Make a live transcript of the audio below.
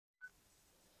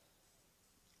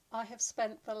I have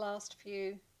spent the last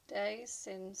few days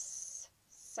since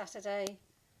Saturday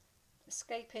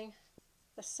escaping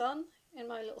the sun in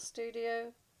my little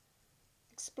studio,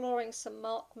 exploring some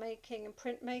mark making and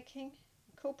print making,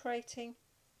 incorporating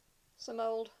some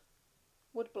old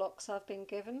wood blocks I've been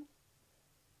given.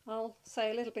 I'll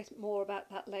say a little bit more about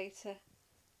that later.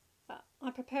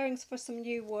 I'm preparing for some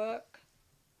new work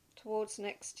towards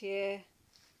next year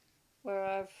where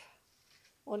I'm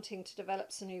wanting to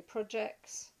develop some new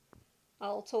projects.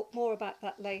 I'll talk more about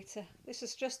that later. This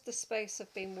is just the space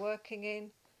I've been working in,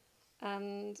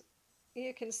 and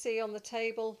you can see on the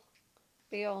table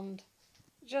beyond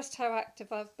just how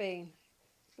active I've been.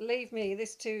 Believe me,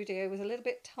 this studio was a little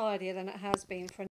bit tidier than it has been for